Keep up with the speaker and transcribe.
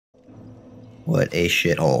What a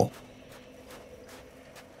shithole.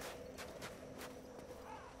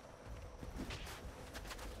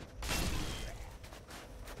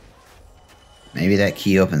 Maybe that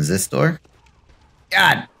key opens this door?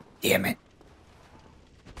 God damn it.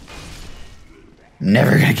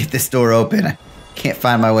 Never gonna get this door open. I can't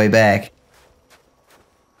find my way back.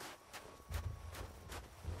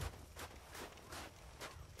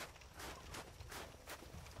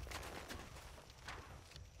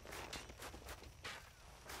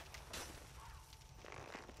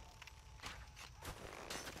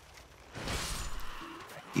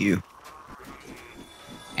 You.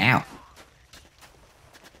 Ow.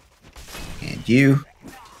 And you.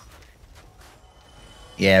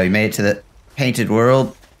 Yeah, we made it to the painted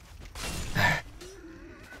world. I'm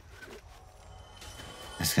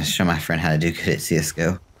just gonna show my friend how to do good at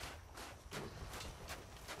CSGO.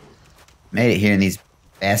 Made it here and these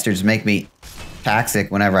bastards make me toxic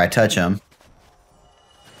whenever I touch them.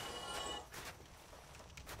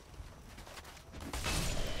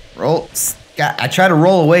 Roll. I try to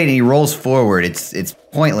roll away and he rolls forward. It's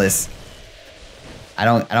pointless. I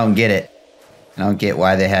don't get it. I don't get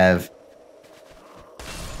why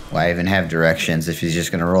I even have directions if he's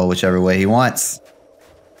just gonna roll whichever way he wants.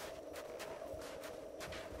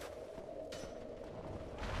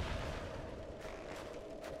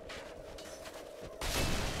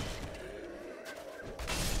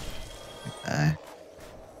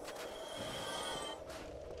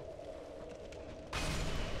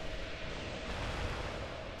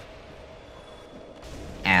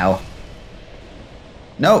 Ow.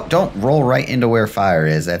 No, don't roll right into where fire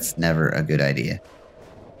is. That's never a good idea.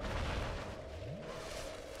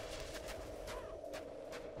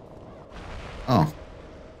 Oh.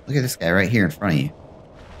 Look at this guy right here in front of you.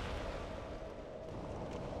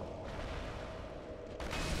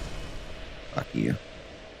 Fuck you.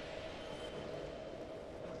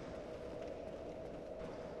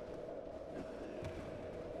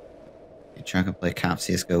 You trying to play comp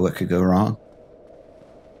CSGO, what could go wrong?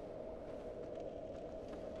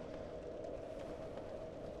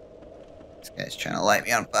 This guy's trying to light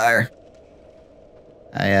me on fire.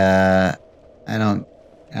 I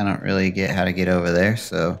don't really get how to get over there,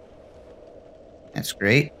 so that's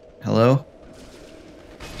great. Hello?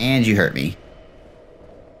 And you hurt me.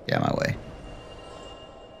 Get out of my way.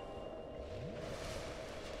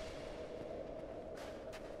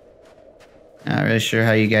 Not really sure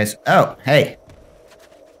how you guys... Oh, hey!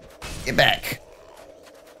 Get back.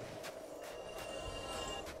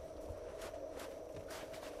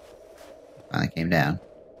 Finally came down.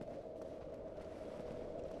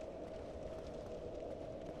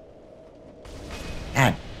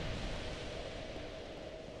 God.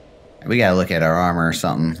 We gotta look at our armor or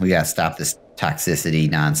something. We gotta stop this toxicity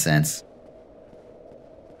nonsense.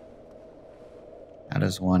 How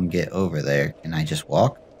does one get over there? Can I just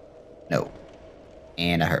walk? No.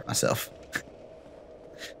 And I hurt myself.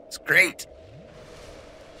 It's great.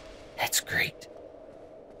 That's great.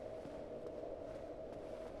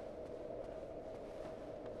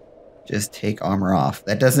 Just take armor off.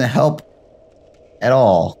 That doesn't help at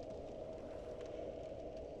all.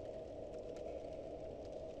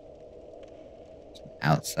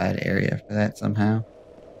 Outside area for that somehow.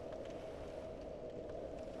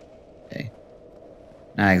 Okay.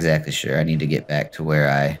 Not exactly sure. I need to get back to where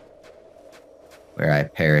I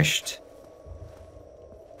perished.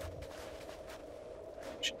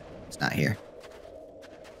 It's not here.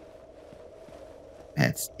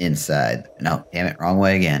 That's inside. No, damn it, wrong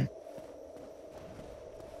way again.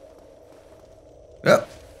 Oh.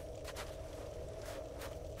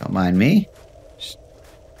 Don't mind me. Just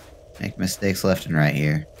make mistakes left and right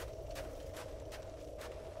here.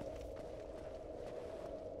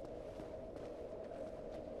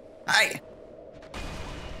 Hi.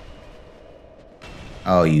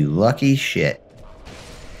 Oh, you lucky shit.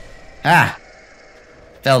 Ah!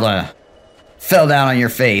 Fell down on your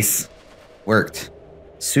face. Worked.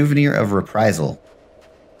 Souvenir of reprisal.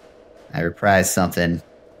 I reprised something.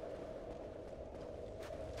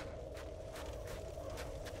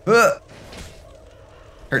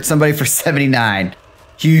 Hurt somebody for 79.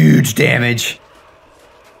 Huge damage.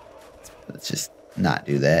 Let's just not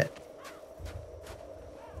do that.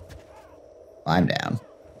 Climb down.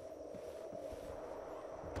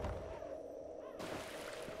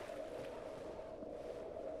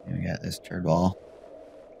 We got this turd ball.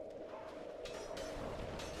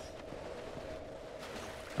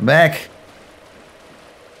 Come back.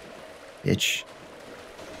 Bitch.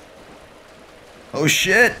 Oh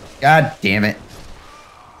shit. God damn it.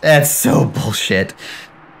 That's so bullshit.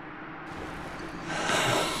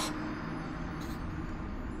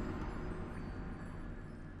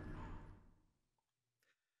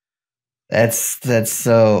 That's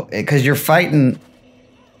so because you're fighting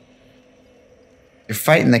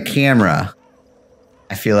the camera.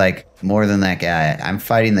 I feel like more than that guy. I'm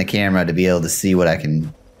fighting the camera to be able to see what I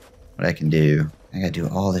can do. I gotta do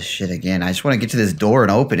all this shit again. I just want to get to this door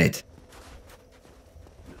and open it.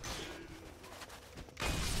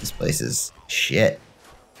 This place is shit.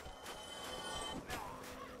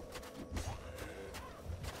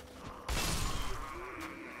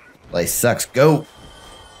 Place sucks. Go.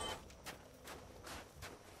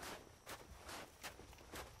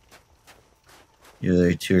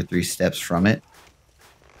 Usually 2 or 3 steps from it.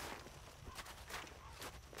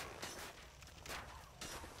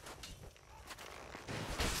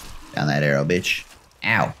 Down that arrow, bitch.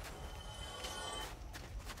 Ow.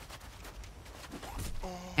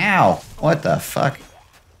 Ow. What the fuck?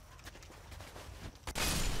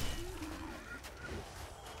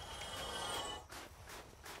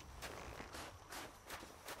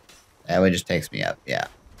 That way just takes me up. Yeah.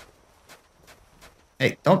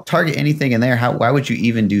 Hey, don't target anything in there. Why would you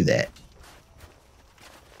even do that?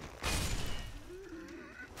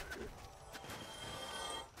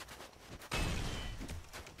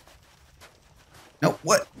 No,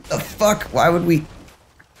 what the fuck? Why would we?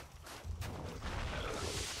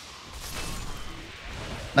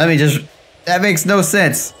 That makes no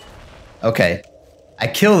sense. Okay. I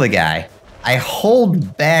kill the guy. I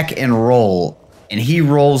hold back and roll, and he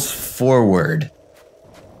rolls forward.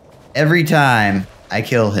 Every time I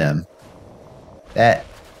kill him. That...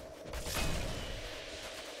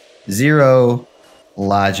 Zero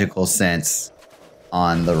logical sense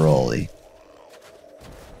on the rolly.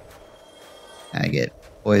 I get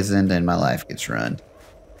poisoned and my life gets run.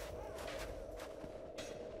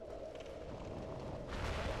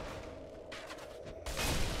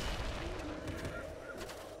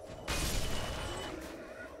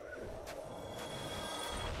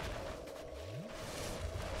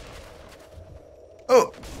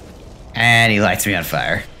 Oh! And he lights me on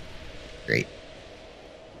fire. Great.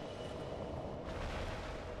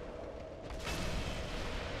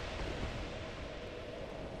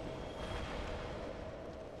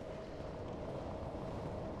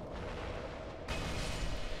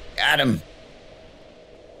 Got him.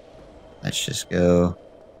 Let's just go.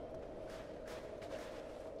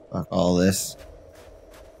 Fuck all this.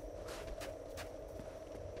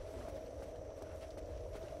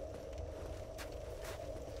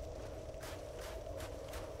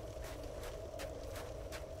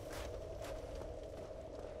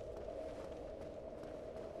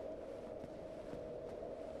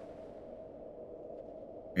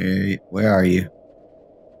 Where are you?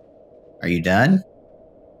 Are you done?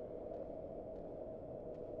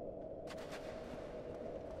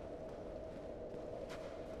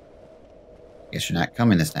 Guess you're not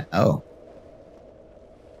coming this time. Oh.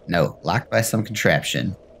 No, locked by some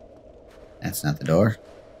contraption. That's not the door.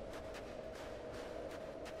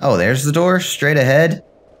 Oh, there's the door? Straight ahead?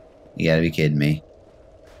 You gotta be kidding me.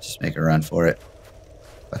 Just make a run for it.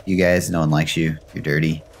 Fuck you guys, no one likes you. You're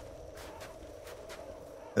dirty.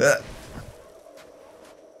 Ugh.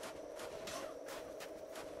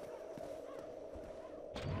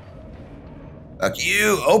 Fuck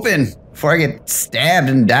you! Open! Before I get stabbed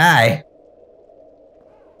and die.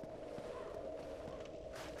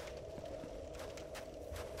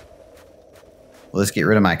 Will this get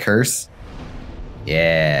rid of my curse?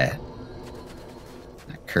 Yeah.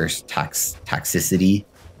 My curse toxicity.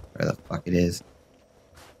 Where the fuck it is.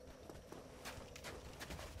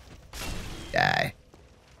 Die.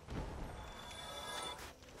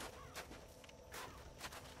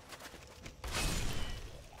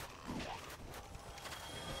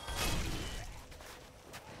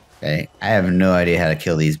 Okay, I have no idea how to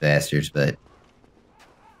kill these bastards, but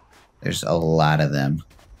there's a lot of them.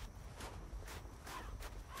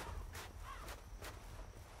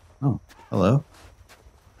 Oh, hello.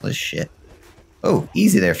 This shit. Oh,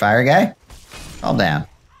 easy there, fire guy. Calm down.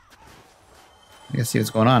 I gotta see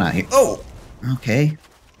what's going on out here. Oh! Okay.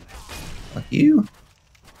 Fuck you.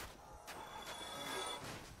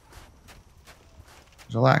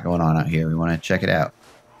 There's a lot going on out here. We want to check it out.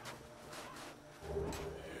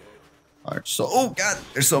 Oh god,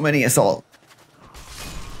 there's so many assault.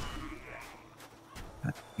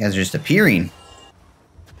 You guys are just appearing.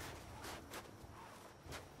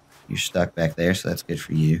 You're stuck back there, so that's good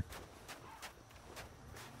for you.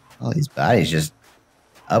 All these bodies just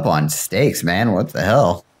up on stakes, man. What the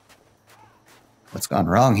hell? What's gone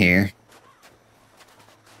wrong here?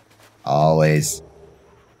 Always.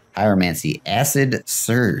 Pyromancy. Acid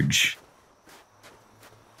Surge.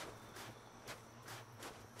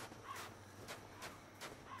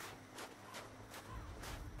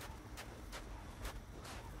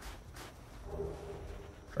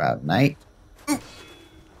 Proud Knight. Ooh.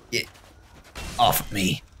 Get off of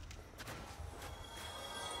me.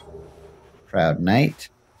 Proud Knight.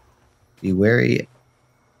 Be wary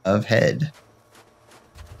of head.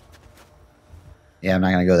 Yeah, I'm not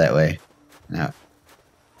gonna go that way. No.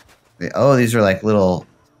 Oh, these are like little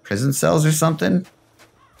prison cells or something?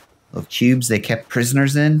 Little cubes they kept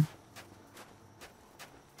prisoners in?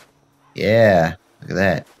 Yeah, look at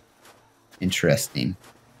that. Interesting.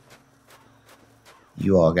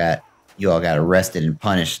 You all got arrested and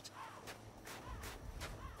punished.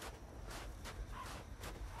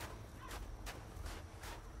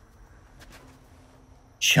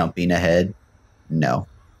 Jumping ahead? No.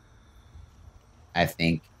 I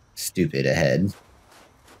think stupid ahead.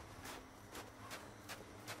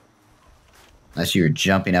 Unless you were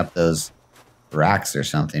jumping up those rocks or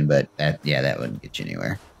something, but that wouldn't get you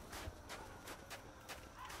anywhere.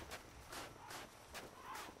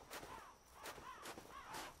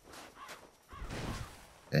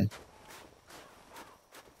 Okay.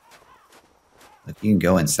 Look, you can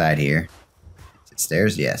go inside here. Is it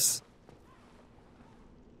stairs? Yes.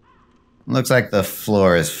 Looks like the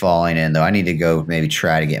floor is falling in, though. I need to go maybe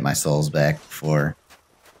try to get my souls back before...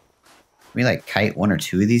 Can we, like, kite one or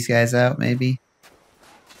two of these guys out, maybe?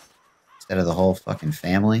 Instead of the whole fucking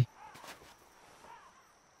family?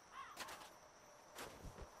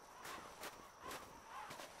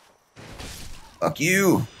 Fuck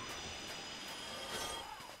you!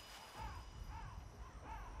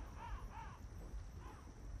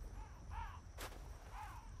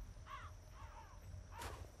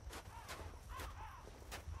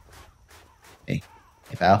 Hey,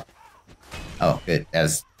 pal. Oh, good. That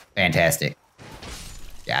was fantastic.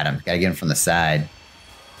 Got him. Gotta get him from the side.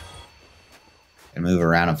 Gotta move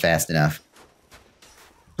around him fast enough.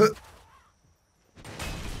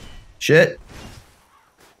 Shit.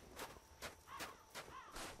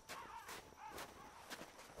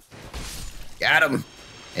 Got him.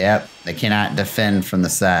 Yep, they cannot defend from the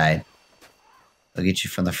side. They'll get you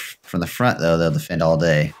from the front, though. They'll defend all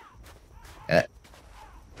day.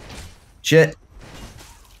 Shit.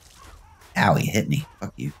 Ow, he hit me.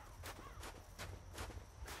 Fuck you.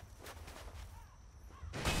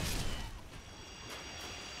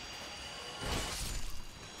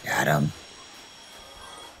 Got him.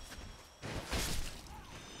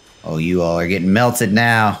 Oh, you all are getting melted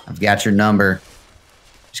now. I've got your number.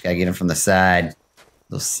 Just gotta get him from the side.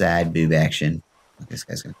 Little side boob action. Look, this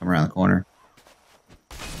guy's gonna come around the corner.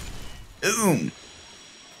 Boom!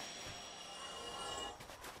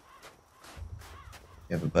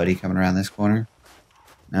 You have a buddy coming around this corner?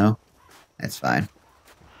 No? That's fine.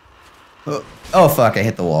 Oh, fuck, I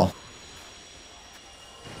hit the wall.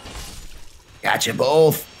 Gotcha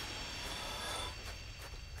both!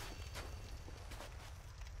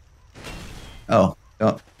 Oh,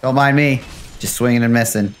 don't mind me. Just swinging and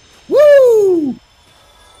missing. Woo!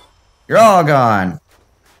 You're all gone.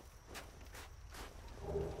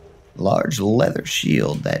 Large leather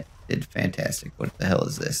shield. That did fantastic. What the hell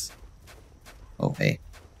is this? Oh, hey.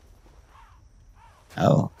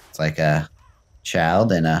 Oh, it's like a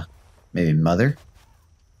child and a maybe mother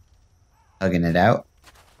hugging it out.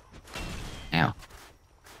 Ow.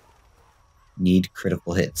 Need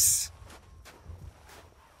critical hits.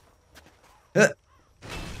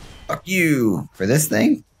 Fuck you. For this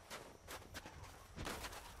thing?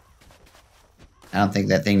 I don't think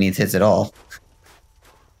that thing needs hits at all.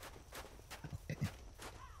 Okay.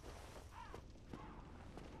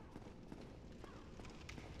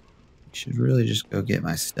 Should really just go get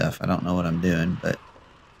my stuff. I don't know what I'm doing, but...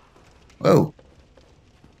 Whoa.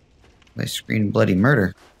 I screamed bloody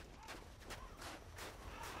murder.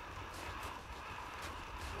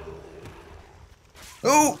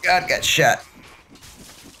 Oh, God, got shot.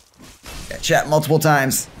 Got shot multiple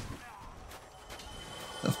times.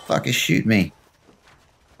 The fuck is shooting me?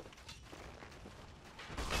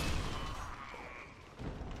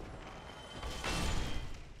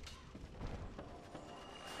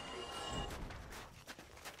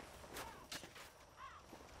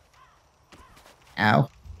 Ow.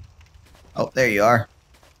 Oh, there you are.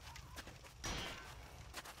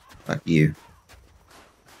 Fuck you.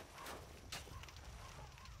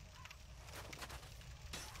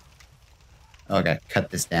 Oh, I gotta cut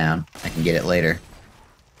this down. I can get it later.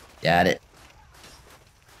 Got it.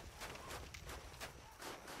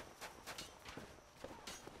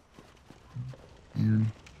 Yeah.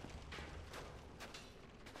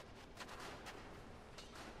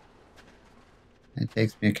 It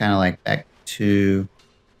takes me kind of like back to...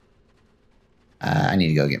 I need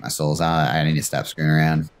to go get my souls. I need to stop screwing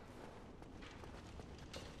around.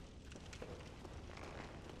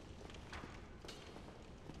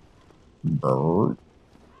 Brrr.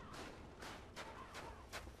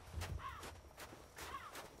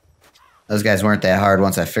 Those guys weren't that hard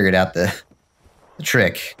once I figured out the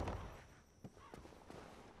trick.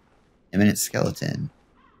 Imminent skeleton.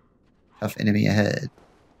 Tough enemy ahead.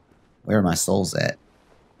 Where are my souls at?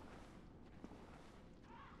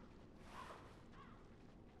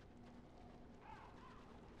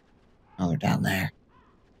 Oh, they're down there.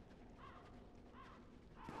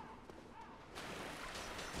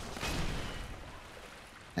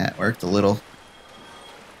 That worked a little.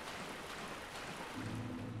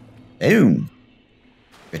 Boom.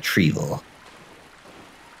 Retrieval.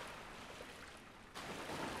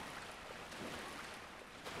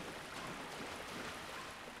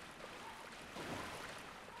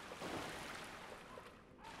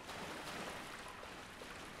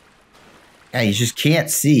 Yeah, you just can't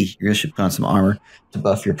see. You really should put on some armor to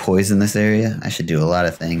buff your poison in this area. I should do a lot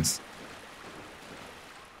of things.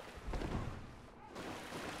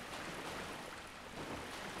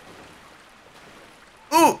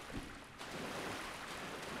 Ooh!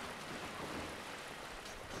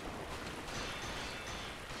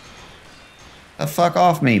 The fuck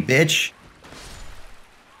off me, bitch.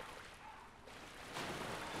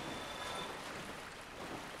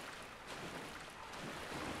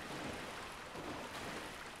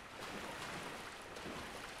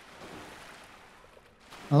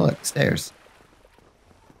 Oh, look, stairs.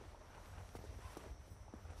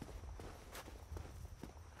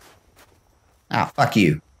 Ah, fuck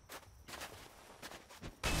you.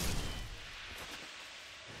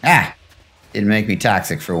 Ah! Didn't make me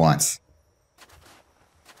toxic for once.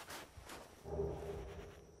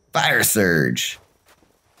 Fire surge.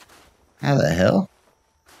 How the hell?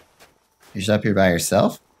 You're just up here by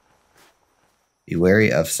yourself? Be wary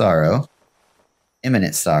of sorrow.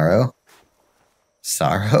 Imminent sorrow.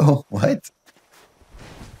 Sorrow? What?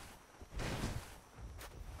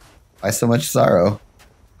 Why so much sorrow?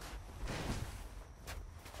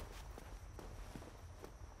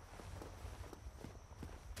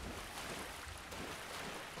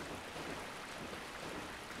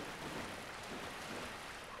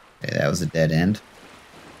 Okay, that was a dead end.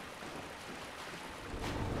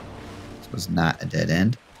 This was not a dead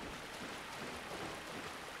end.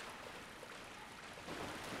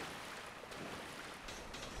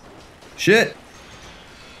 Shit!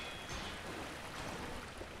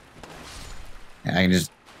 Yeah, I can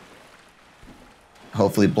just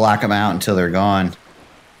hopefully block them out until they're gone.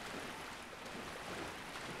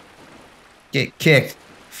 Get kicked,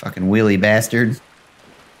 fucking wheelie bastard.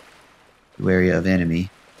 Be wary of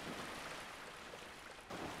enemy.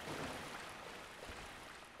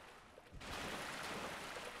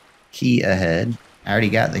 Key ahead. I already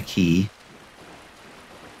got the key.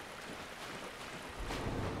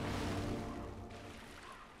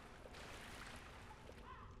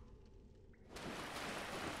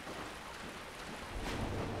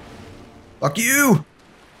 Fuck you!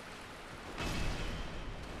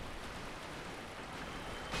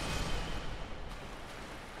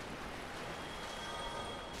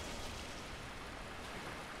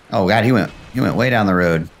 Oh god, he went way down the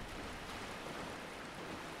road.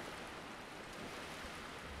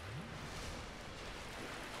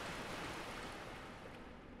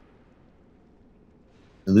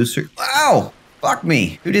 Looser. Wow! Fuck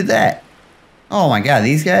me. Who did that? Oh my god,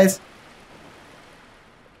 these guys?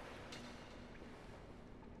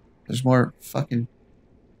 There's more fucking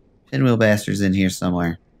pinwheel bastards in here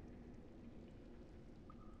somewhere.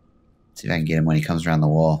 Let's see if I can get him when he comes around the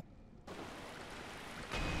wall.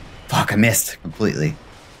 Fuck, I missed completely.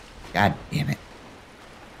 God damn it.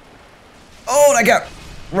 Oh, I got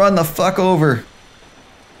run the fuck over.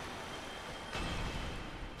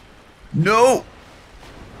 No!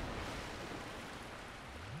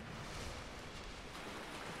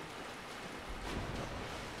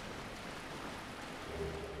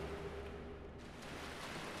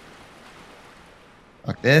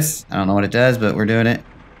 Fuck this. I don't know what it does, but we're doing it.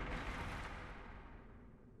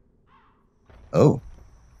 Oh.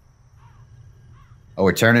 Oh,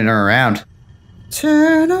 we're turning her around.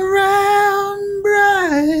 Turn around,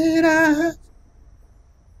 bright eyes.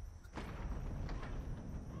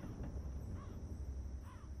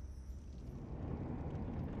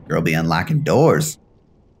 Girl be unlocking doors.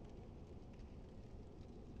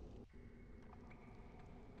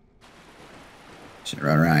 Should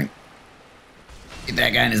run around. Get that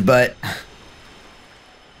guy in his butt.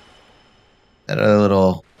 That other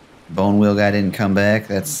little bone wheel guy didn't come back.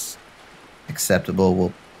 That's acceptable.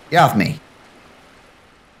 Well, get off me.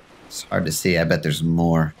 It's hard to see. I bet there's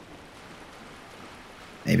more.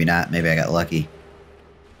 Maybe not. Maybe I got lucky.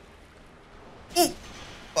 Ooh,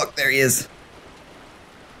 fuck there he is.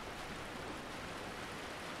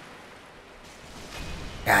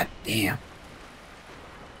 God damn.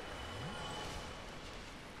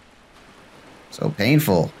 So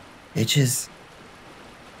painful. Bitches.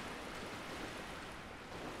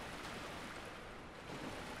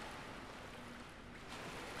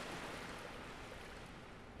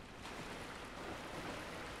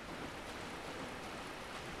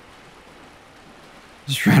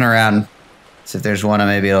 Just run around. See if there's one and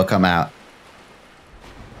maybe it'll come out.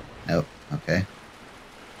 Nope. Okay.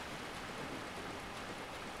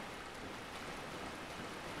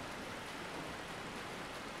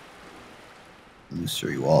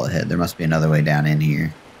 Mystery wall ahead. There must be another way down in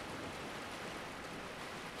here.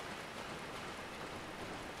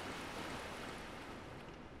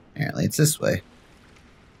 Apparently it's this way.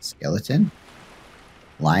 Skeleton.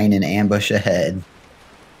 Lying in ambush ahead.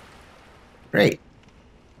 Great.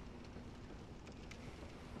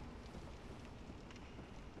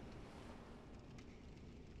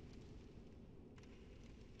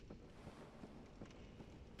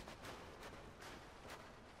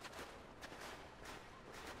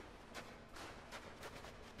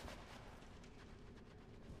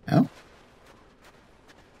 Oh.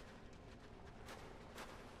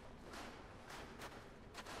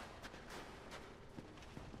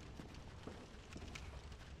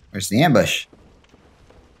 Where's the ambush?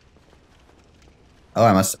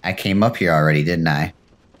 Oh, I came up here already, didn't I?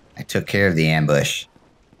 I took care of the ambush.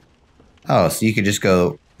 Oh, so you could just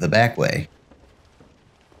go the back way.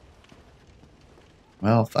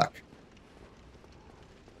 Well, fuck.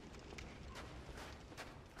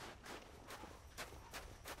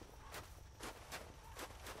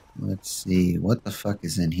 Let's see. What the fuck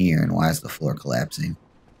is in here and why is the floor collapsing?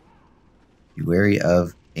 Be wary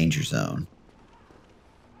of danger zone.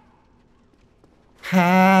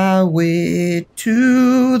 Highway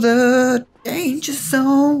to the danger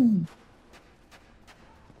zone.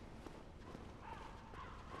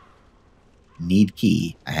 Need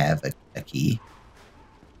key. I have a key.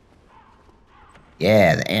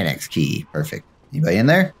 Yeah, the annex key. Perfect. Anybody in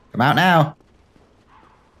there? Come out now.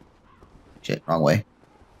 Shit, wrong way.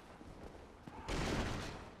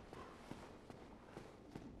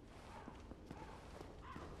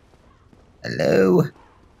 Hello?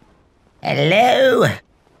 Hello?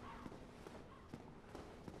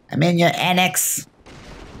 I'm in your annex.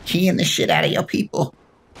 Keying the shit out of your people.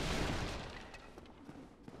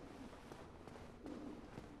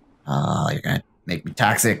 Oh, you're gonna make me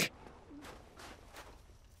toxic.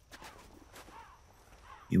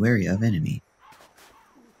 Be wary of enemy.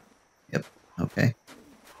 Yep, okay.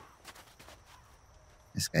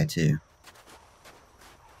 This guy too.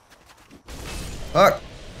 Fuck.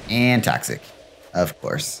 And toxic. Of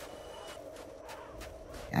course.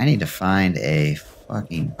 I need to find a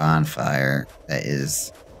fucking bonfire that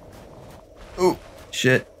is... Oh,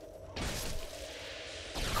 shit.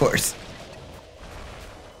 Of course.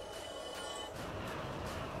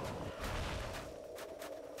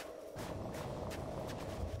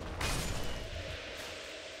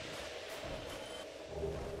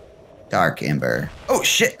 Dark Ember. Oh,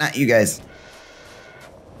 shit, not you guys.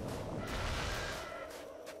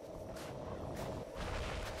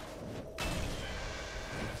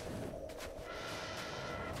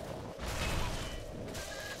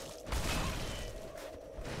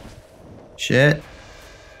 Shit.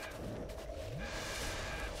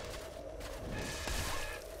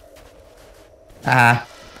 Ah.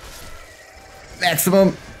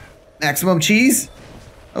 Maximum cheese.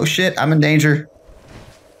 Oh shit, I'm in danger.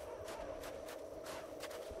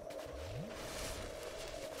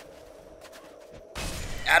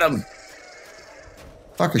 Got him.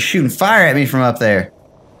 Fucker shooting fire at me from up there.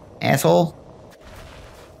 Asshole.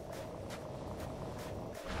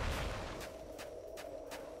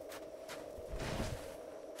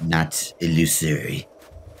 Not illusory.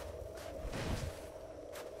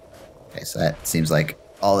 Okay, so that seems like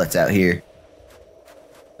all that's out here.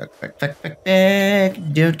 Back.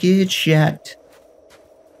 Don't get shot.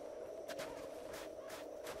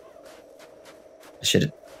 I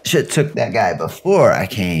should have took that guy before I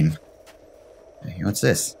came. Hey, what's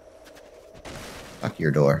this? Fuck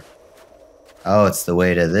your door. Oh, it's the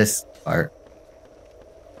way to this part.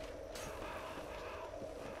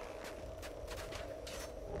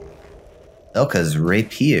 Elka's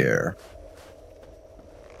rapier.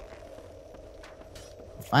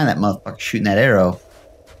 Find that motherfucker shooting that arrow.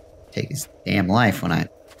 Take his damn life when I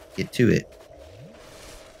get to it.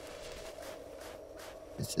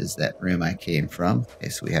 This is that room I came from. Okay,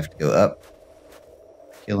 so we have to go up.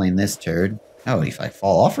 Killing this turd. Oh, if I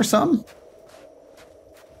fall off or something?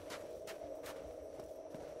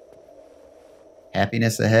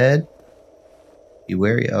 Happiness ahead. Be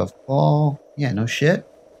wary of fall. Yeah, no shit.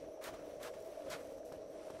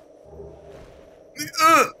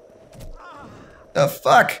 Ugh. The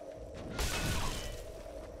fuck?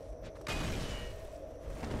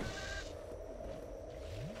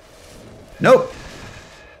 Nope.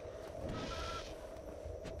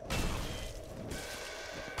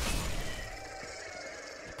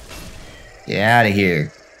 Get out of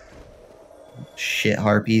here. Shit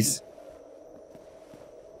harpies.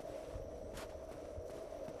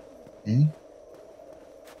 Okay.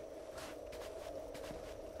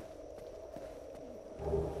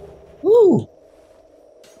 Woo!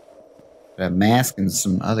 Got a mask and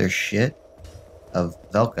some other shit of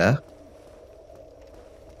Velka.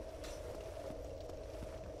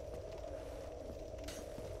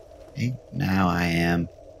 Okay, now I am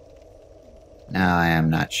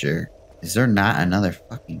not sure. Is there not another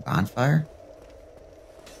fucking bonfire?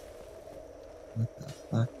 What the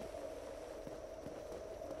fuck?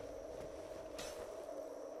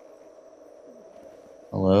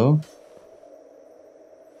 Hello?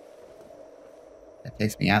 That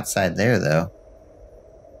takes me outside there, though.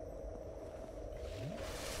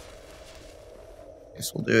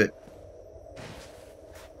 Guess we'll do it.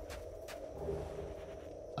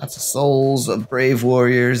 Lots of souls of brave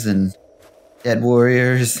warriors and dead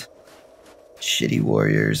warriors. Shitty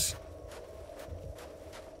warriors.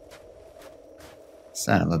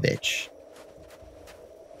 Son of a bitch.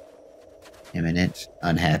 Imminent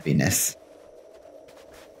unhappiness.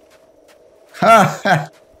 Ha!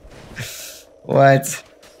 What?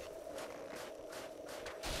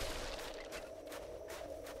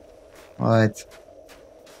 What?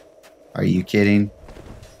 Are you kidding?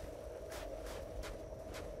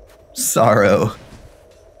 Sorrow.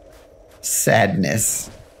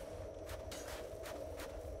 Sadness.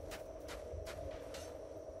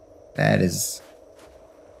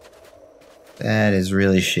 That is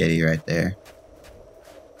really shitty right there.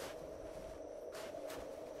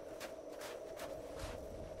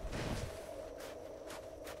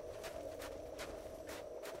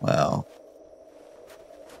 Well.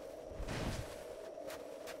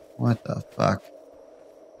 What the fuck?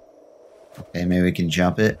 Okay, maybe we can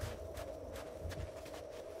jump it.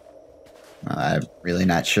 I'm really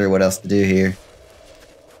not sure what else to do here.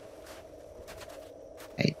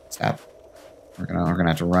 Hey, stop. We're gonna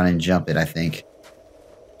have to run and jump it, I think.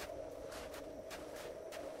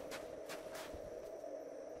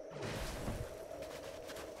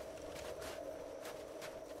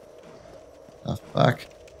 The fuck?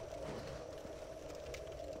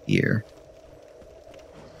 Here.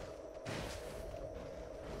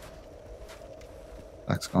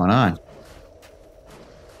 What's going on?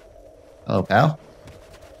 Hello, pal.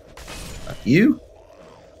 Fuck you.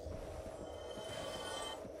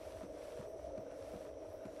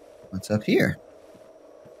 What's up here?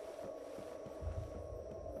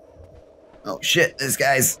 Oh shit, this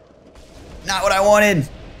guy's not what I wanted.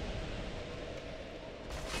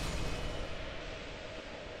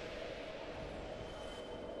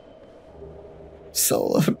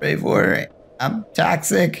 Soul of a brave warrior. I'm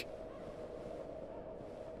toxic.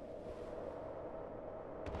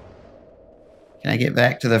 Can I get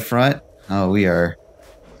back to the front? Oh, we are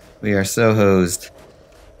so hosed.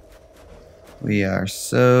 We are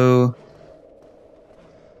so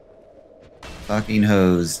fucking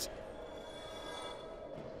hosed.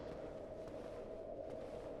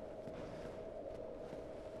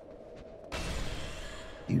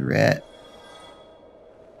 You rat.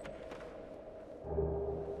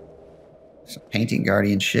 Some painting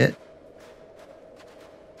guardian shit.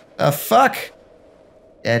 The fuck?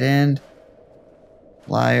 Dead end.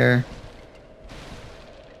 Liar.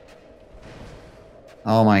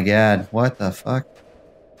 Oh my god, what the fuck?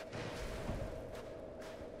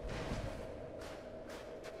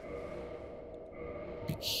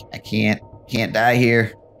 I can't die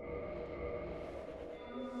here.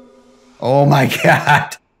 Oh my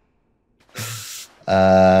god.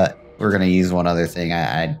 We're gonna use one other thing.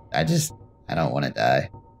 I don't want to die.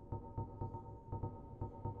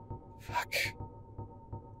 Fuck.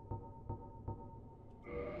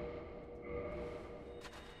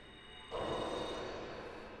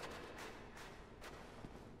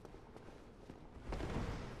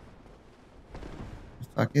 The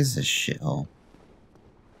fuck is this shithole?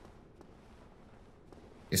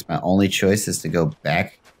 Guess my only choice is to go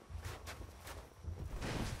back.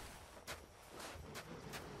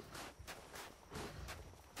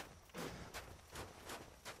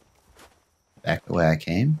 Back the way I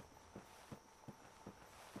came.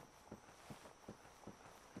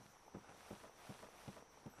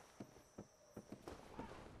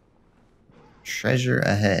 treasure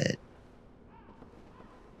ahead.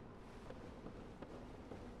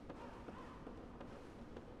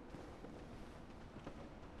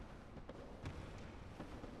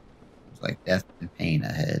 It's like death and pain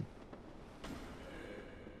ahead.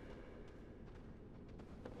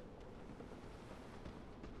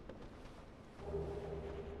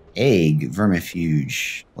 Egg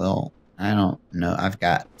vermifuge. Well, I don't know. I've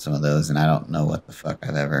got some of those, and I don't know what the fuck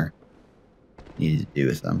I've ever needed to do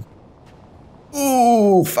with them.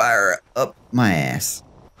 Ooh, fire up my ass.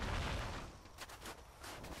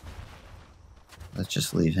 Let's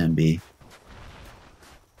just leave him be.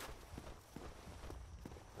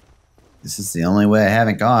 This is the only way I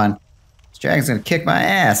haven't gone. This dragon's gonna kick my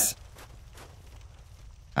ass.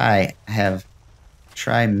 I have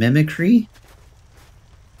try mimicry.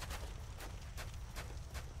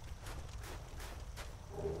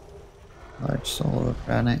 Large soul of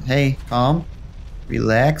chronic. Hey, calm.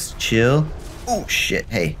 Relax. Chill. Oh, shit.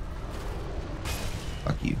 Hey.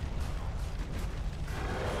 Fuck you.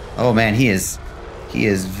 Oh, man. He is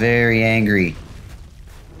very angry.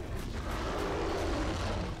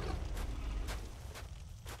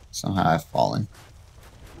 Somehow I've fallen.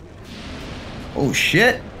 Oh,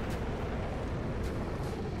 shit.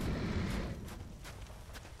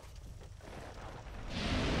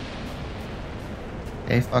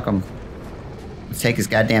 Okay, fuck him. Let's take his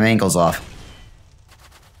goddamn ankles off.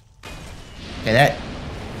 Okay, that...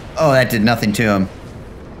 Oh, that did nothing to him.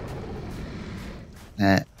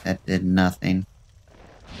 That did nothing.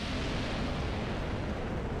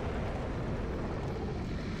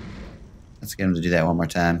 Let's get him to do that one more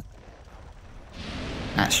time.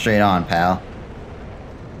 Not straight on, pal.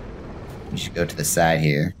 You should go to the side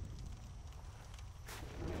here.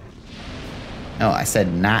 No, I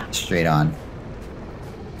said not straight on.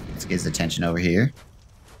 Let's get his attention over here.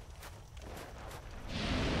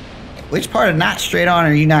 Which part of not straight on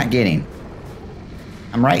are you not getting?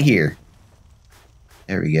 I'm right here.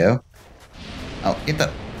 There we go. Oh, get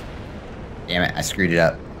the... Damn it, I screwed it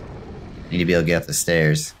up. Need to be able to get up the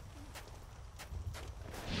stairs.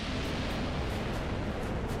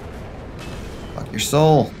 Fuck your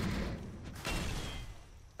soul.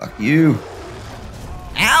 Fuck you.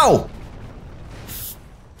 Ow!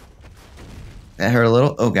 That hurt a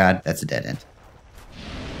little. Oh god, that's a dead end.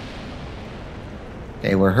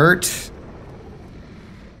 Okay, we're hurt.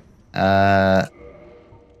 I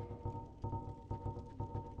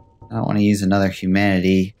don't want to use another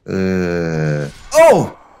humanity.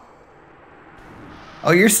 Oh!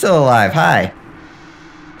 Oh, you're still alive. Hi.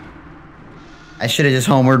 I should have just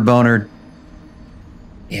homeward bonered.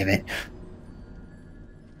 Damn it.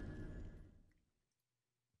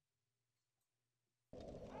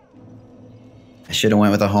 I should have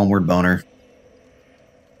went with a homeward boner.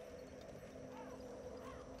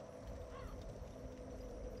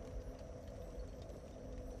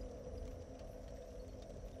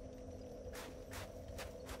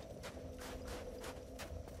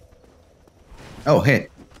 Oh,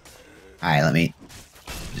 hit. Alright, let me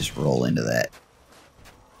just roll into that.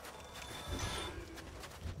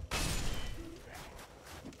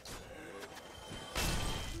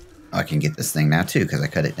 Oh, I can get this thing now too, because I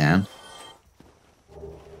cut it down.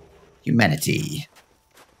 Humanity.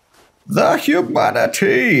 The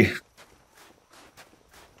humanity!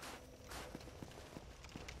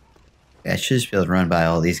 Yeah, I should just be able to run by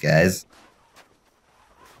all these guys.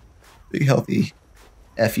 Big healthy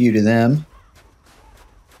F you to them.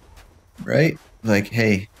 Right? Like,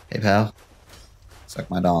 hey pal. Suck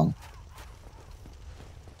my dong.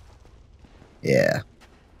 Yeah.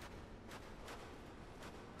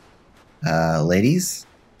 Ladies?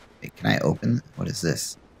 Wait, can I open? What is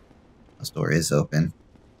this? This door is open.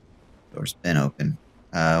 Door's been open.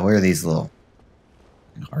 Where are these little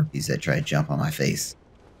harpies that try to jump on my face?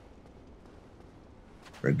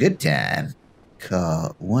 For a good time,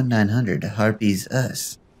 call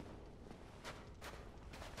 1-900-HARPIES-US.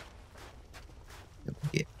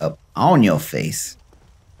 Get up on your face.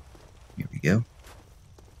 Here we go.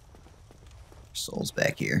 Soul's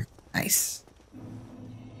back here. Nice.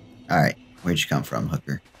 Alright, where'd you come from,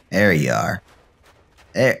 hooker? There you are.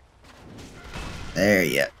 There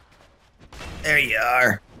you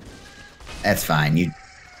are. That's fine.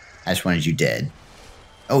 I just wanted you dead.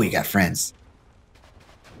 Oh, you got friends.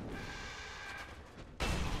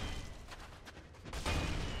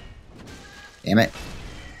 Damn it.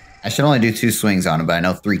 I should only do 2 swings on him, but I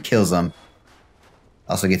know 3 kills him.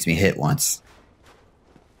 Also gets me hit once.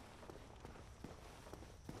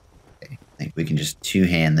 Okay, I think we can just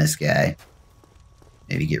 2-hand this guy.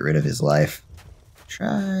 Maybe get rid of his life.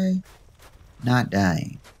 Try not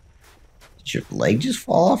dying. Did your leg just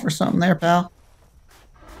fall off or something there, pal?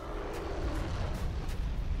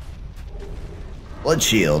 Blood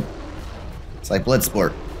shield. It's like blood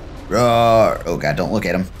sport. Roar. Oh god, don't look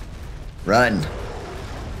at him. Run.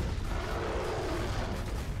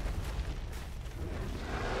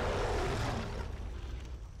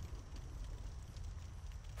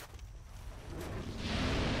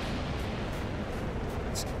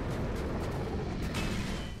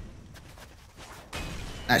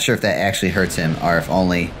 Not sure if that actually hurts him or if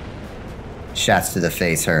only shots to the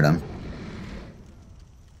face hurt him.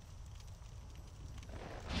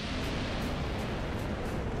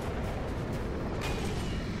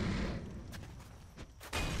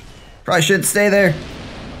 Probably shouldn't stay there.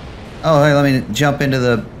 Oh, hey, let me jump into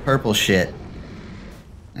the purple shit.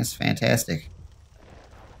 That's fantastic.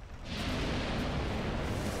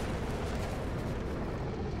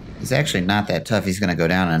 He's actually not that tough. He's going to go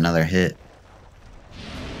down in another hit.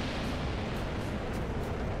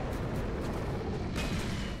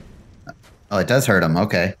 Oh, it does hurt him.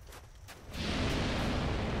 Okay.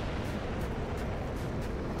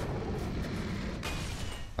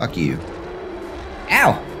 Fuck you.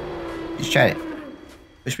 Ow! Just try to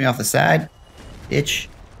push me off the side. Bitch.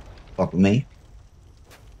 Fuck with me.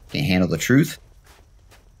 Can't handle the truth.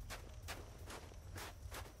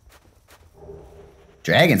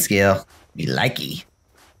 Dragon scale. Me likey.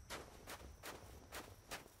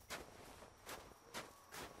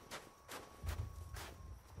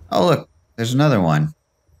 Oh, look. There's another one.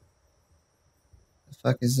 The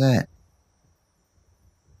fuck is that?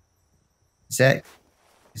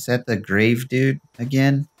 Is that the grave dude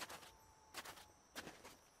again?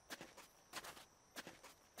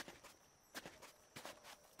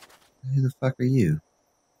 Who the fuck are you?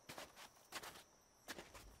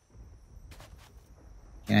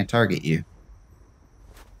 Can I target you?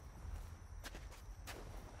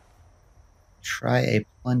 Try a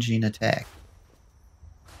plunging attack.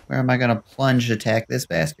 Where am I going to plunge attack this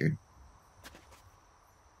bastard?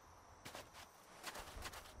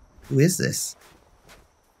 Who is this?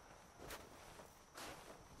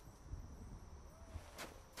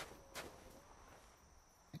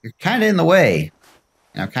 You're kind of in the way.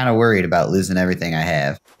 And I'm kind of worried about losing everything I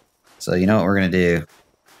have. So you know what we're going to do?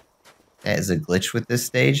 That is a glitch with this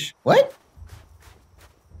stage. What?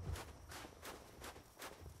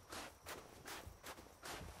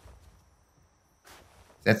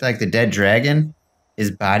 That's like the dead dragon?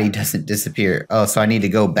 His body doesn't disappear. Oh, so I need to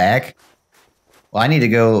go back? Well, I need to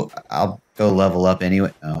go... I'll go level up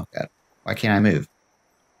anyway. Oh, God. Why can't I move?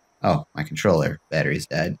 Oh, my controller. Battery's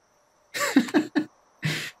dead.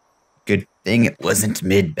 Good thing it wasn't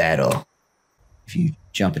mid-battle. If you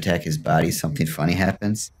jump attack his body, something funny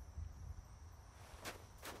happens.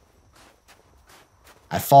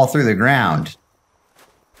 I fall through the ground.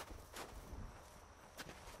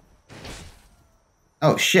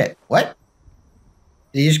 Oh, shit. What?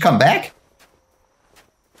 Did he just come back?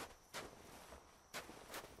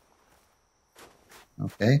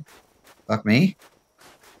 Okay. Fuck me.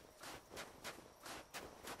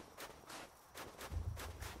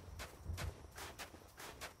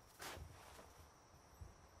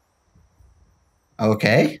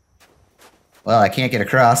 Okay. Well, I can't get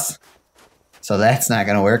across. So that's not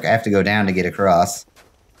going to work. I have to go down to get across.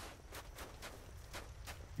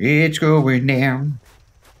 It's going down.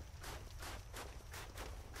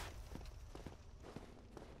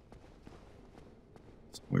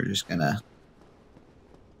 So we're just going to...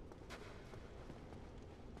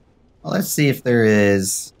 Well, let's see if there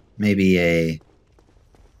is maybe a...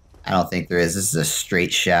 I don't think there is. This is a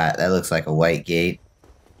straight shot. That looks like a white gate.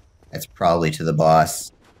 That's probably to the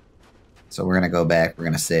boss. So we're going to go back. We're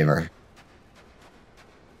going to save her.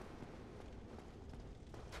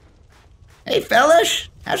 Hey, fellas.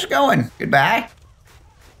 How's it going? Goodbye.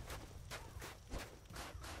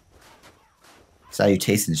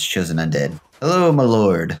 Salutations, chosen undead. Hello, my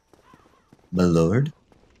lord. My lord?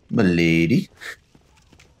 My lady?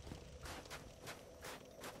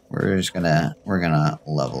 We're gonna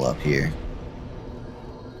level up here.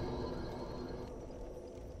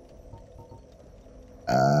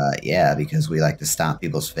 Yeah, because we like to stomp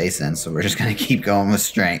people's face in, so we're just gonna keep going with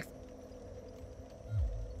strength.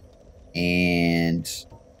 And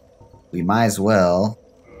we might as well...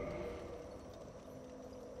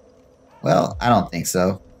 Well, I don't think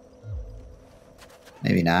so.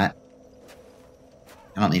 Maybe not.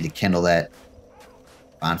 I don't need to kindle that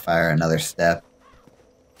bonfire another step.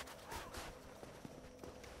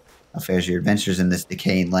 How fares your adventures in this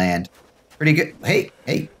decaying land? Pretty good. Hey,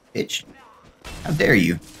 bitch. How dare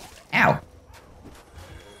you? Ow.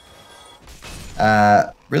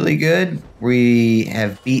 Really good. We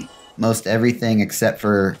have beat most everything except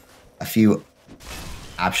for a few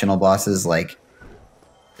optional bosses like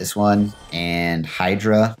This one and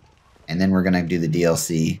Hydra. And then we're going to do the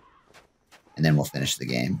DLC. And then we'll finish the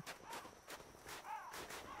game.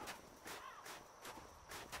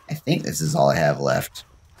 I think this is all I have left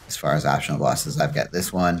as far as optional bosses. I've got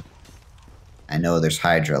this one. I know there's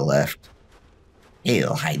Hydra left.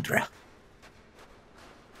 Hail Hydra.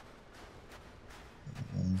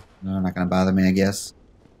 No, not going to bother me, I guess.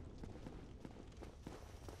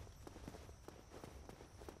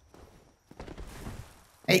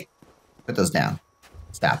 Hey, put those down.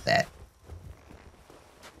 Stop that.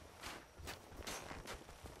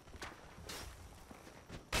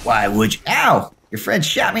 Why would you? Ow! Your friend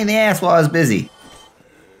shot me in the ass while I was busy.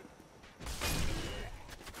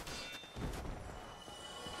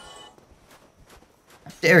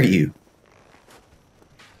 How dare you?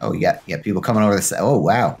 Oh, you got people coming over the side. Oh,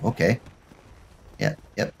 wow. Okay. Yep.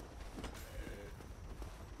 Come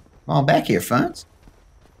on back here, Fonz.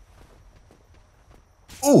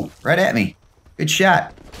 Oh, right at me. Good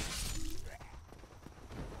shot.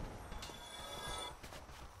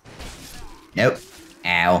 Nope.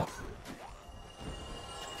 Ow.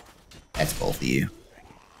 That's both of you.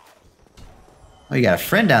 Oh, you got a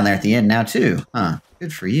friend down there at the end now, too. Huh.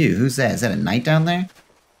 Good for you. Who's that? Is that a knight down there?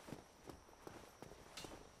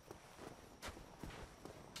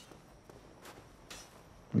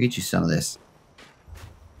 I'll get you some of this.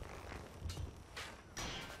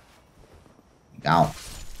 Go.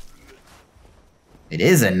 It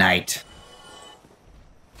is a knight.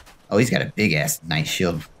 Oh, he's got a big-ass knight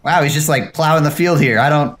shield. Wow, he's just, like, plowing the field here. I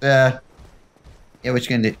don't, Yeah, what you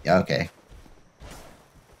gonna do? Okay.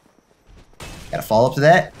 Gotta fall up to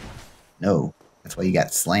that? No. That's why you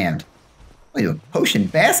got slammed. What are you, a potion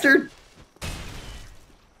bastard?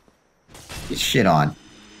 Get shit on.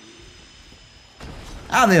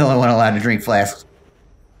 I'm the only one allowed to drink flasks.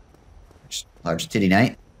 Large titty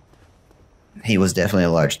knight. He was definitely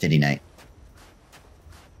a large titty knight.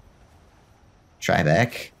 Try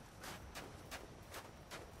back.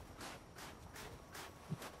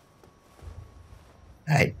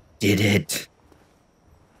 I did it.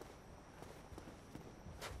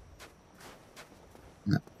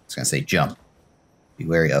 No, I was gonna say jump. Be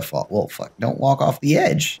wary of fall. Whoa, fuck. Don't walk off the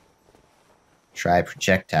edge. Try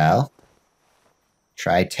projectile.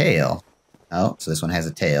 Try tail. Oh, so this one has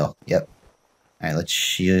a tail. Yep. Alright, let's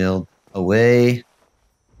shield away.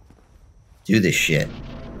 Do this shit.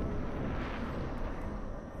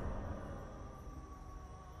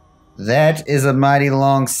 That is a mighty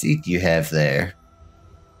long seat you have there.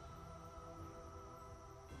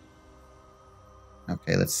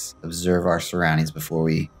 Okay, let's observe our surroundings before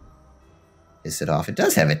we piss it off. It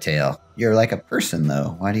does have a tail. You're like a person,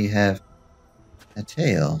 though. Why do you have a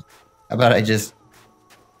tail? How about I just...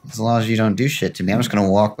 As long as you don't do shit to me, I'm just going to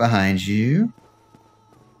walk behind you.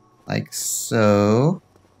 Like so.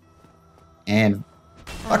 And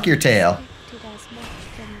fuck your tail.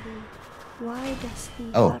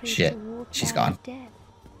 Oh, shit. She's gone.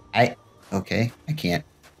 Okay, I can't.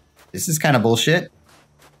 This is kind of bullshit.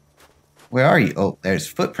 Where are you? Oh, there's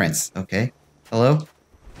footprints. Okay. Hello?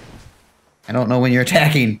 I don't know when you're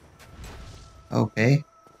attacking. Okay.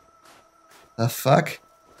 The fuck?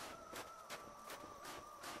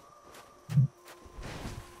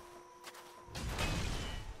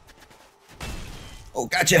 Oh,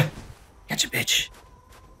 gotcha. Gotcha, bitch.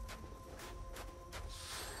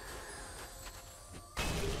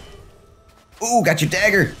 Ooh, got your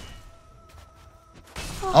dagger.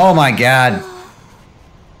 Oh my god.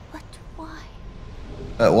 But why?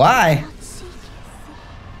 But why?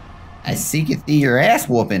 I seeketh thee your ass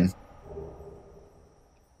whooping.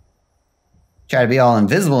 Try to be all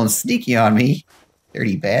invisible and sneaky on me.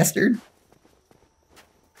 Dirty bastard.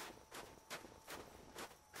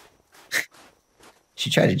 She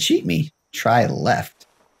tried to cheat me. Try left.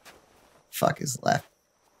 Fuck is left.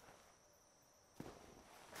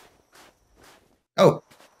 Oh.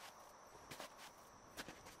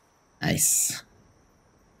 Nice.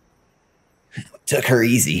 Took her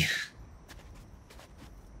easy.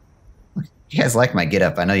 You guys like my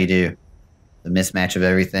getup. I know you do. The mismatch of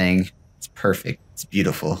everything. It's perfect. It's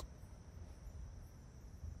beautiful.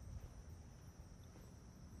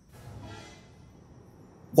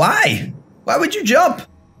 Why? Why would you jump?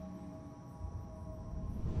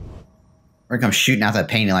 We're gonna come shooting out that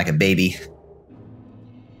painting like a baby.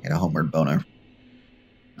 Got a homeward boner.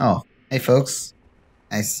 Oh, hey folks.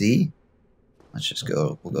 I see. Let's just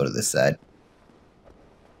go. We'll go to this side.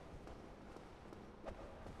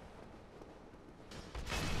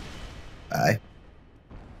 Bye.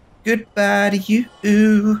 Goodbye to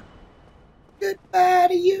you. Goodbye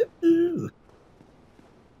to you.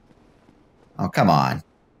 Oh, come on.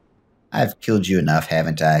 I've killed you enough,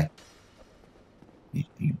 haven't I?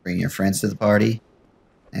 You bring your friends to the party?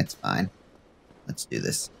 That's fine. Let's do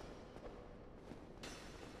this.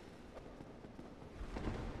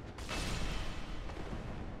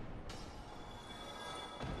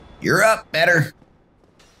 You're up, better.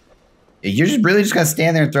 You're just really just gonna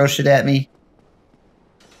stand there and throw shit at me?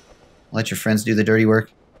 Let your friends do the dirty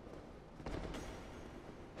work?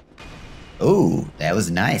 Oh, that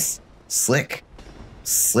was nice. Slick.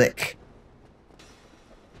 Slick.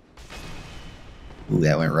 Ooh,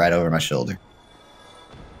 that went right over my shoulder.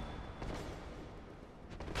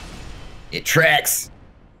 It tracks.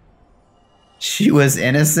 She was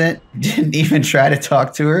innocent. Didn't even try to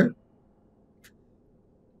talk to her.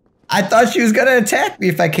 I thought she was going to attack me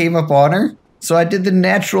if I came up on her. So I did the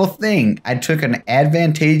natural thing. I took an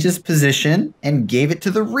advantageous position and gave it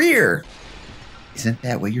to the rear. Isn't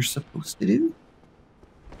that what you're supposed to do?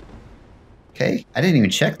 Okay. I didn't even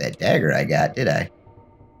check that dagger I got, did I?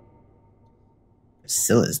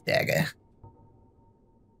 Priscilla's dagger.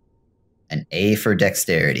 An A for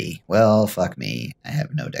dexterity. Well, fuck me. I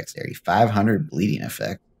have no dexterity. 500 bleeding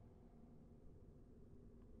effect.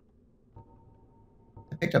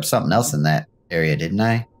 I picked up something else in that area, didn't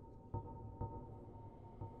I?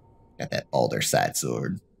 Got that alder side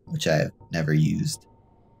sword, which I have never used.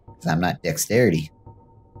 Because I'm not dexterity.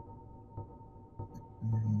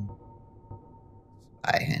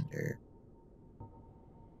 Spyhander.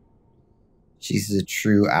 She's a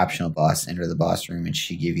true optional boss. Enter the boss room and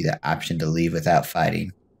she give you the option to leave without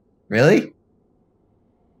fighting. Really?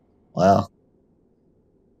 Well,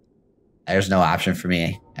 there's no option for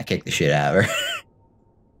me. I kicked the shit out of her.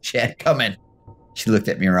 She had it coming. She looked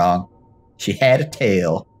at me wrong. She had a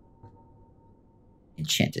tail.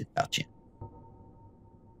 Enchanted falchion.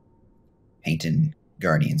 Painted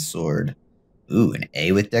guardian sword. Ooh, an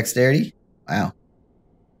A with dexterity? Wow.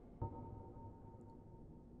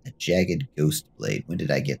 A jagged ghost blade. When did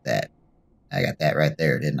I get that? I got that right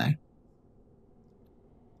there, didn't I?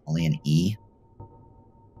 Only an E.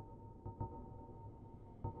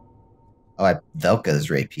 Oh, Velka's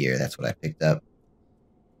rapier. That's what I picked up.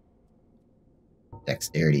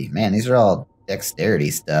 Dexterity. Man, these are all dexterity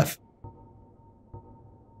stuff.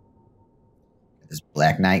 This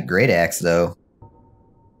Black Knight Great Axe, though.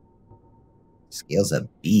 Scale's a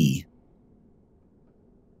B.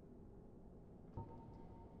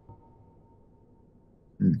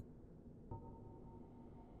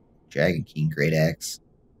 Dragon King Great Axe.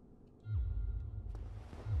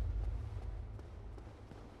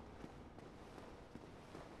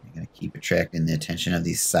 I'm gonna keep attracting the attention of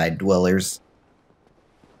these side dwellers.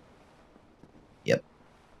 Yep.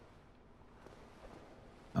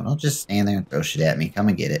 Oh, don't just stand there and throw shit at me. Come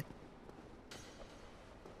and get it.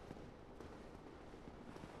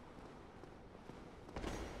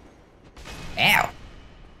 Ow!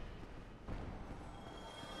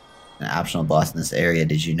 An optional boss in this area,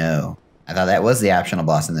 did you know? I thought that was the optional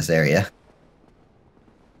boss in this area.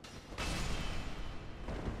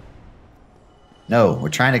 No, we're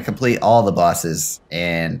trying to complete all the bosses,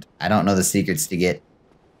 and I don't know the secrets to get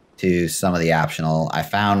to some of the optional. I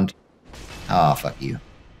found... Oh, fuck you.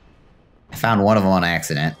 I found one of them on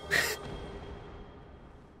accident.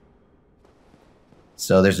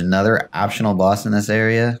 So there's another optional boss in this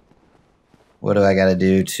area. What do I gotta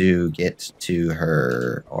do to get to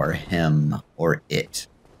her, or him, or it?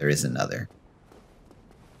 There is another.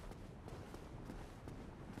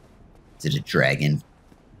 Is it a dragon?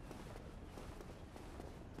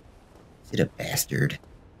 Is it a bastard?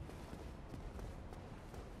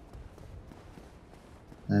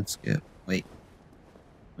 Let's go. Wait.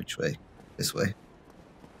 Which way? This way.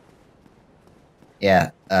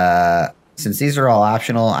 Yeah, since these are all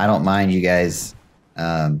optional, I don't mind you guys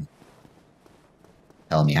telling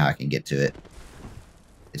me how I can get to it.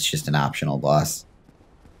 It's just an optional boss.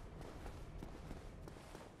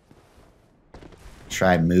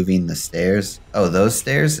 Try moving the stairs. Oh, those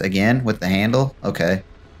stairs again with the handle? Okay.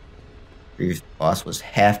 Previous boss was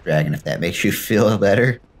half dragon, if that makes you feel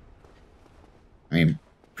better. I mean,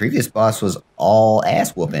 previous boss was all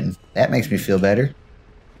ass whooping. That makes me feel better.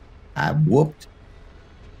 I whooped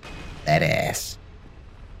that ass.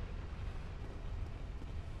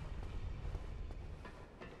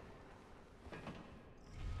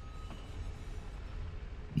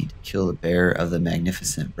 Need to kill the bearer of the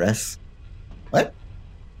magnificent breasts. What?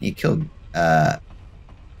 You killed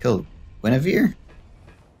Guinevere?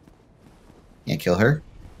 Can't kill her.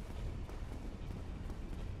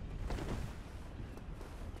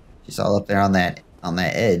 She's all up there on that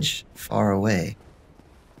edge, far away.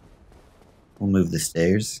 We'll move the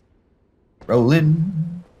stairs.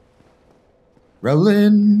 Rolling.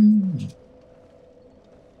 Rolling.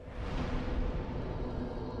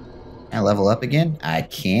 Can I level up again? I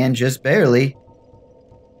can, just barely.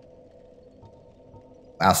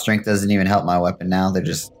 Wow, strength doesn't even help my weapon now. They're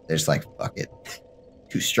just like, fuck it.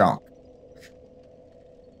 Too strong.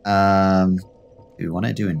 Do we want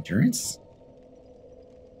to do endurance?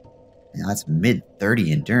 Yeah, that's mid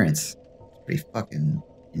 30 endurance. It's pretty fucking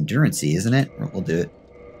endurance-y, isn't it? We'll do it.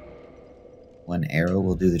 One arrow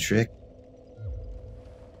will do the trick.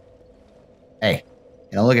 Hey,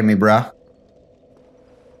 don't look at me, bro.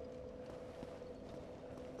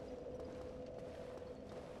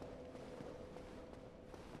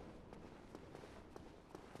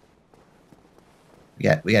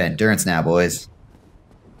 We got endurance now, boys.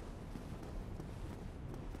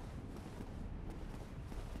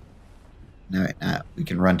 No, we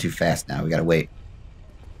can run too fast now. We gotta wait.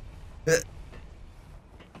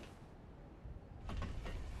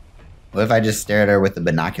 What if I just stare at her with the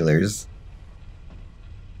binoculars?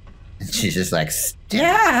 And she's just like,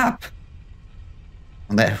 stop!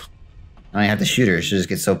 I don't even have to shoot her. She'll just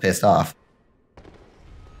get so pissed off.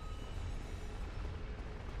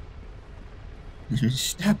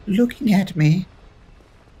 Stop looking at me.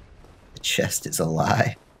 The chest is a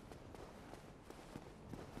lie.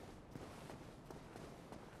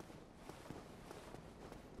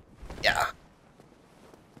 Yeah.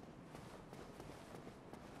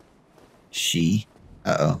 She.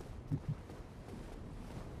 Uh-oh.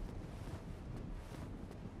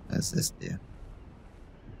 What does this do?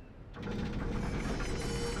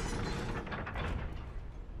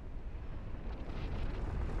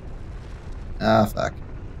 Oh, fuck.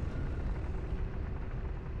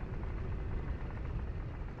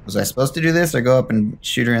 Was I supposed to do this or go up and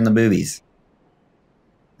shoot her in the boobies?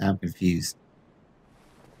 Now I'm confused.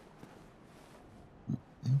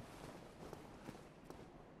 Okay.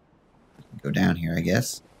 Go down here, I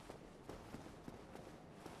guess.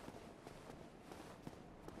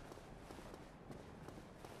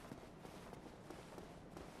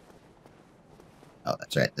 Oh,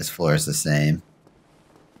 that's right. This floor is the same.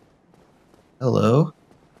 Hello?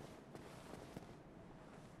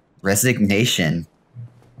 Resignation.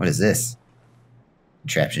 What is this?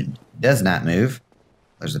 Contraption does not move.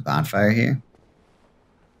 There's a bonfire here.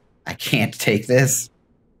 I can't take this.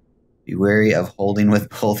 Be wary of holding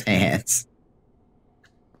with both hands.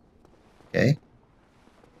 Okay.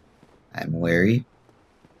 I'm wary.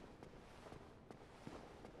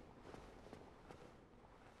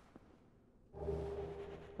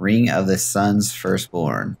 Ring of the Sun's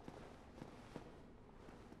Firstborn.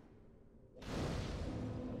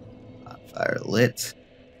 Bonfire lit.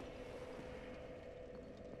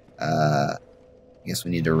 I guess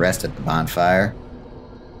we need to rest at the bonfire.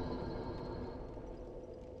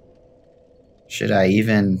 Should I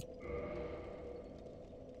even...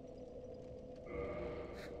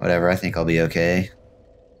 Whatever, I think I'll be okay.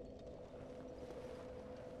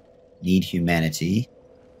 Need humanity.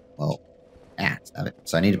 Well, stop it.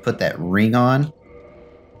 So I need to put that ring on.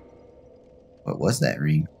 What was that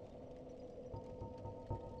ring?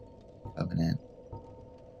 Covenant.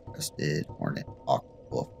 Rusted Hornet. Hawk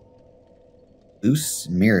Wolf. Boosts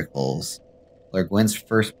miracles. Lord Gwyn's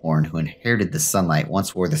firstborn, who inherited the sunlight,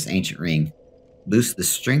 once wore this ancient ring. Boosts the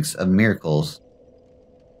strengths of miracles.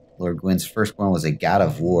 Lord Gwyn's firstborn was a god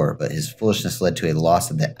of war, but his foolishness led to a loss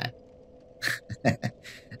of the... I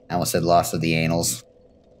almost said loss of the annals.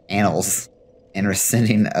 And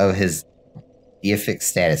rescinding of his deific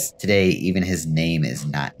status. Today, even his name is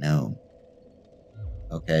not known.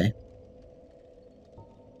 Okay.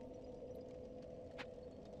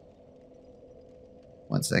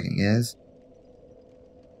 One second, guys.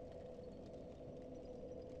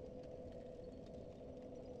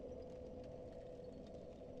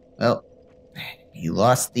 Well, you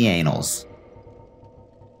lost the annals.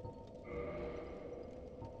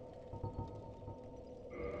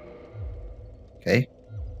 Okay.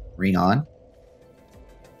 Ring on.